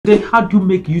Today, how do you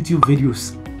make YouTube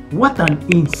videos? What an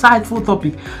insightful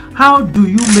topic. How do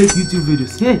you make YouTube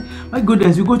videos? Hey, my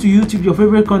goodness, you go to YouTube, your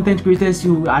favorite content creators,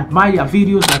 you admire their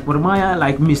videos like Boromaya,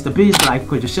 like Mr. Beast, like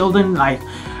Coach Sheldon, like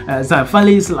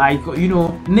Zafalis, like, you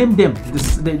know, name them.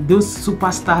 Those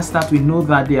superstars that we know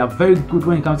that they are very good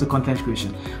when it comes to content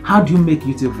creation. How do you make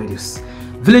YouTube videos?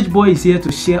 Village Boy is here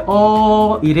to share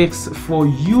all it takes for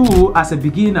you as a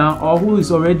beginner or who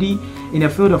is already in a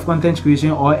field of content creation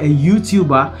or a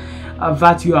YouTuber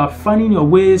that you are finding your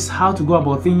ways how to go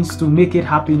about things to make it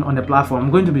happen on the platform. I'm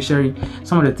going to be sharing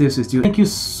some of the tips with you. Thank you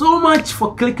so much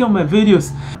for clicking on my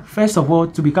videos. First of all,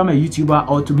 to become a YouTuber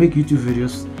or to make YouTube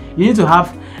videos, you need to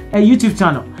have a YouTube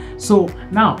channel. So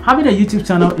now having a YouTube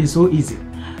channel is so easy.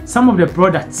 Some of the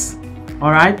products,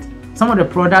 all right, some of the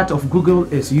product of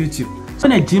Google is YouTube.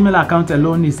 When a Gmail account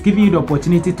alone is giving you the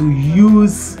opportunity to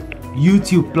use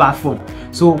YouTube platform.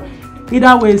 So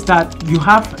either way is that you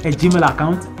have a Gmail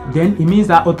account, then it means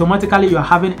that automatically you're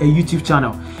having a YouTube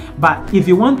channel. But if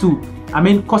you want to,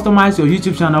 customize your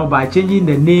YouTube channel by changing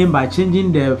the name, by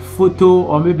changing the photo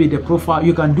or maybe the profile,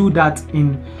 you can do that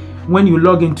when you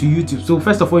log into YouTube. So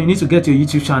first of all, you need to get your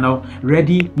YouTube channel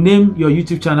ready, name your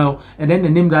YouTube channel, and then the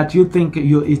name that you think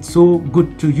it's so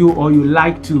good to you or you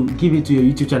like to give it to your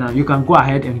YouTube channel. You can go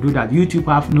ahead and do that. YouTube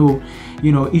have no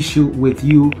issue with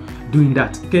you doing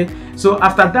that. Okay, so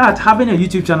after that, having a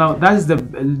YouTube channel, that is the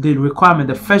requirement.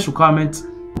 The first requirement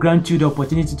grant you the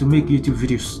opportunity to make YouTube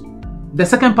videos. The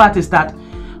second part is that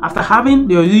after having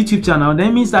your YouTube channel,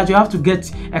 that means that you have to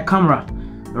get a camera,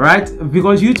 right?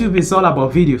 Because YouTube is all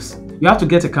about videos. You have to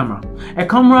get a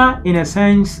camera in a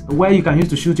sense where you can use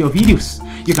to shoot your videos.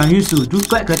 You can use to do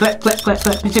click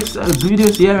pictures,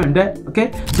 videos here and there.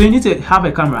 Okay, so you need to have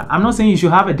a camera. I'm not saying you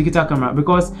should have a digital camera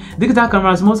because digital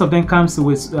cameras, most of them comes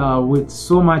with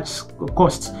so much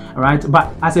cost, right?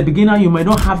 But as a beginner, you may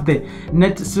not have the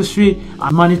necessary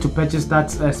money to purchase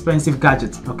that expensive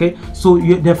gadget. Okay, so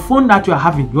the phone that you are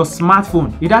having, your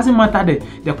smartphone, it doesn't matter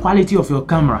the quality of your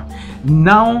camera.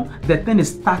 Now the thing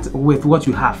is start with what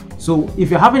you have. So if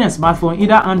you're having a smartphone,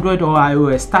 either Android or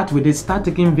iOS, start with it, start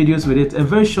taking videos with it, a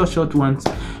very short ones,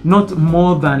 not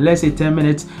more than, let's say, 10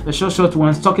 minutes, a short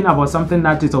ones, talking about something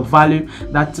that is of value,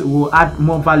 that will add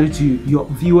more value to your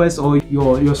viewers or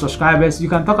your subscribers. You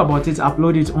can talk about it,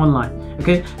 upload it online.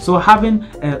 Okay, so having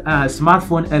a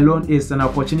smartphone alone is an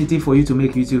opportunity for you to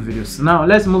make YouTube videos. Now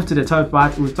let's move to the third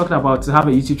part. We've talked about to have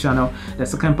a YouTube channel. The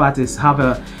second part is have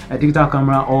a digital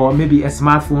camera or maybe a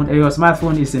smartphone. Your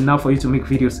smartphone is enough for you to make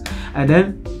videos. And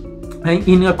then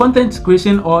in your content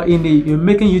creation or in you're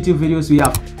making YouTube videos, we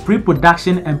have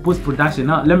pre-production and post-production.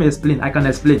 Now let me explain. I can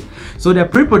explain. So the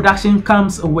pre-production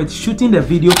comes with shooting the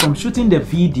video. From shooting the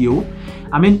video,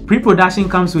 pre-production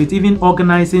comes with even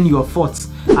organizing your thoughts.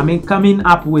 Coming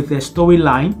up with a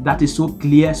storyline that is so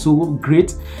clear, so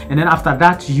great, and then after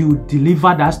that you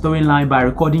deliver that storyline by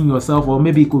recording yourself, or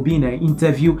maybe it could be in an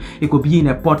interview, it could be in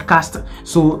a podcast.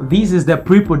 So this is the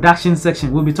pre-production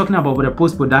section. We'll be talking about the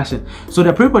post-production. So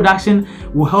the pre-production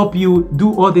will help you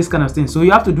do all these kind of things. So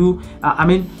you have to do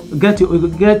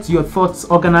get your thoughts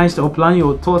organized or plan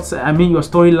your thoughts, your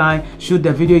storyline, shoot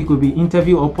the video, it could be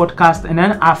interview or podcast, and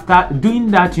then after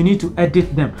doing that you need to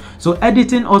edit them. So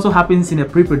editing also happens in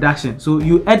a pre-production. So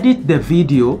you edit the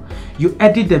video, you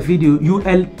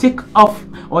take off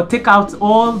or take out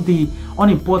all the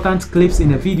unimportant clips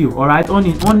in the video, all right,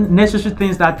 unnecessary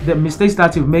things, that the mistakes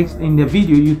that you make in the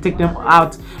video, you take them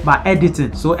out by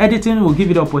editing. So editing will give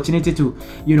you the opportunity to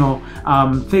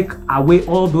take away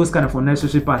all those kind of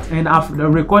unnecessary parts. And I've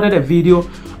recorded a video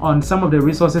on some of the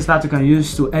resources that you can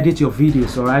use to edit your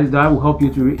videos, all right, that will help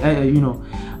you to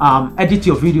edit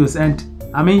your videos. And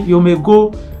you may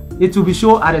go, it will be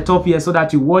shown at the top here so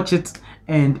that you watch it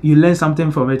and you learn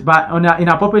something from it. But in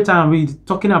appropriate time, we're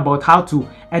talking about how to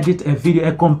edit a video,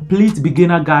 a complete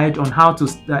beginner guide on how to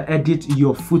edit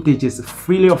your footages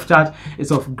free of charge. It's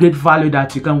of great value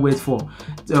that you can wait for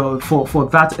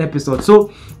that episode.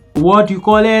 So what do you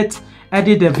call it?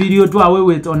 Edit the video, do away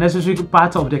with unnecessary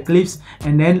parts of the clips,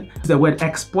 and then the word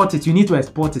export it. You need to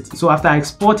export it. So after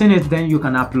exporting it, then you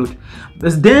can upload.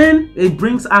 But then it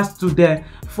brings us to the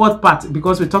fourth part,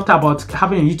 because we talked about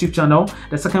having a YouTube channel.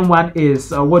 The second one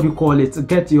is what do you call it?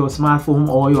 Get your smartphone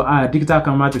or your digital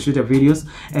camera to shoot the videos.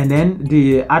 And then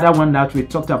the other one that we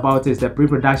talked about is the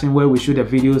pre-production, where we shoot the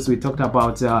videos. We talked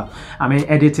about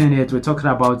editing it. We talked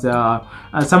about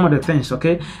some of the things.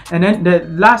 Okay, and then the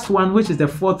last one, which is the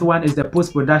fourth one, is the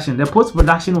post-production. The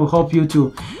post-production will help you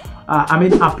to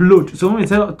upload. So when we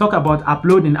talk about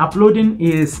uploading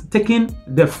is taking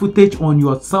the footage on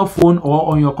your cell phone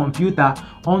or on your computer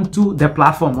onto the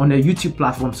platform, on the YouTube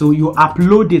platform. So you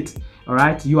upload it All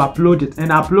right, you upload it,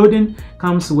 and uploading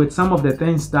comes with some of the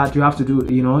things that you have to do.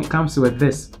 You know, it comes with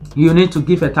this. You need to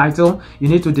give a title, you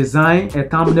need to design a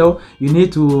thumbnail, you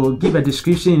need to give a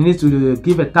description, you need to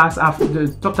give a task. I've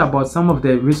talked about some of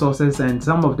the resources and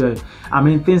some of the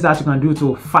things that you can do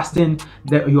to fasten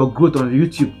your growth on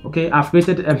YouTube. Okay, I've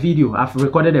created a video, I've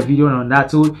recorded a video on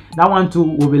that, so that one too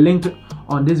will be linked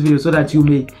on this video so that you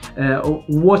may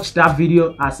watch that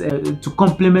video as to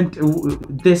complement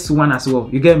this one as well.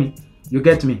 You get me? You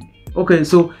get me? Okay,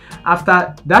 so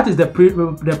after that is the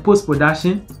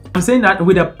post-production. I'm saying that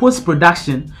with the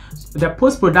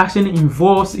post-production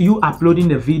involves you uploading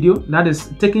the video, that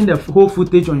is taking the whole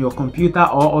footage on your computer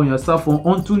or on your cell phone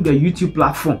onto the YouTube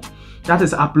platform. That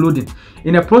is uploading.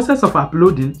 In the process of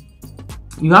uploading,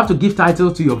 you have to give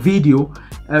title to your video,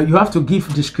 you have to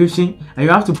give description, and you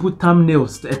have to put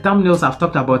thumbnails. Thumbnails, I've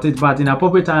talked about it, but in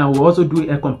appropriate time I will also do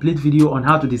a complete video on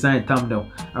how to design a thumbnail.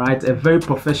 All right, a very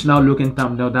professional looking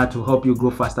thumbnail that will help you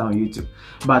grow faster on YouTube.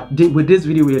 But with this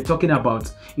video we are talking about,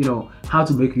 you know, how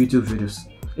to make YouTube videos.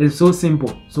 It's so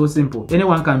simple, so simple.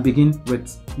 Anyone can begin with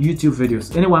YouTube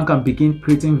videos. Anyone can begin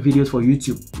creating videos for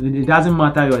YouTube. It doesn't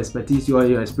matter your expertise or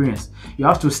your experience. You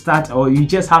have to start, or you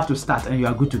just have to start, and you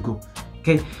are good to go.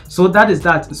 Okay, so that is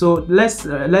that. So let's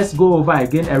go over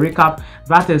again a recap.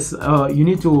 That is, you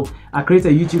need to create a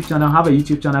YouTube channel, have a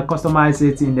YouTube channel, customize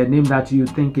it in the name that you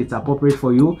think it's appropriate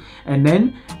for you. And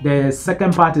then the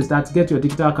second part is that get your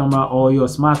digital camera or your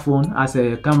smartphone as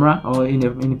a camera, or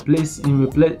in place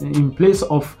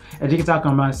of a digital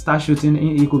camera, start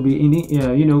shooting. It could be in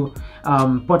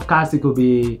podcast, it could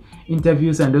be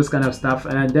interviews and those kind of stuff.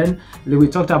 And then we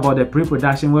talked about the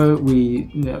pre-production, where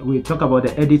we talk about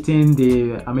the editing,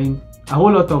 a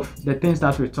whole lot of the things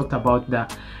that we talked about there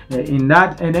in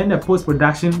that. And then the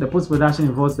post-production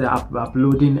involves the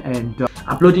uploading and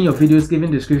uploading your videos,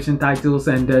 giving description, titles,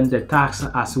 and then the tags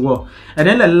as well. And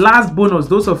then the last bonus,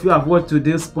 those of you who have watched to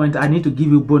this point, I need to give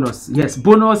you bonus. Yes,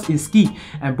 bonus is key,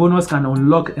 and bonus can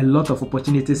unlock a lot of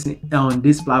opportunities on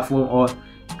this platform or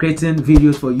creating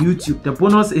videos for YouTube. The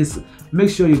bonus is, make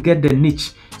sure you get the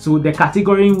niche. So the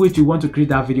category in which you want to create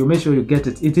that video, make sure you get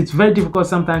it. It's very difficult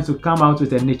sometimes to come out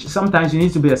with a niche. Sometimes you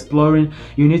need to be exploring,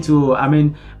 you need to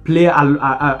play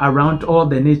around all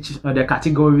the niche or the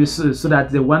categories, so that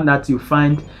the one that you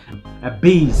find a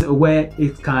base where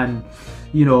it can,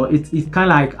 it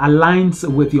kind of like aligns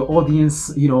with your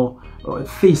audience,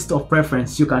 taste of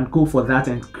preference, you can go for that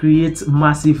and create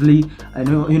massively,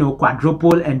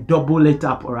 quadruple and double it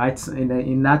up, all right,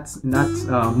 in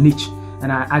that niche.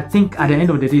 And I think at the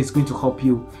end of the day, it's going to help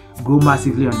you grow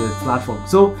massively on the platform.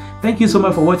 So thank you so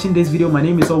much for watching this video. My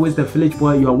name is always the Village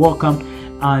Boy. You are welcome,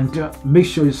 and make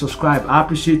sure you subscribe. I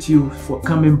appreciate you for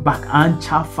coming back. And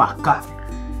chafaka.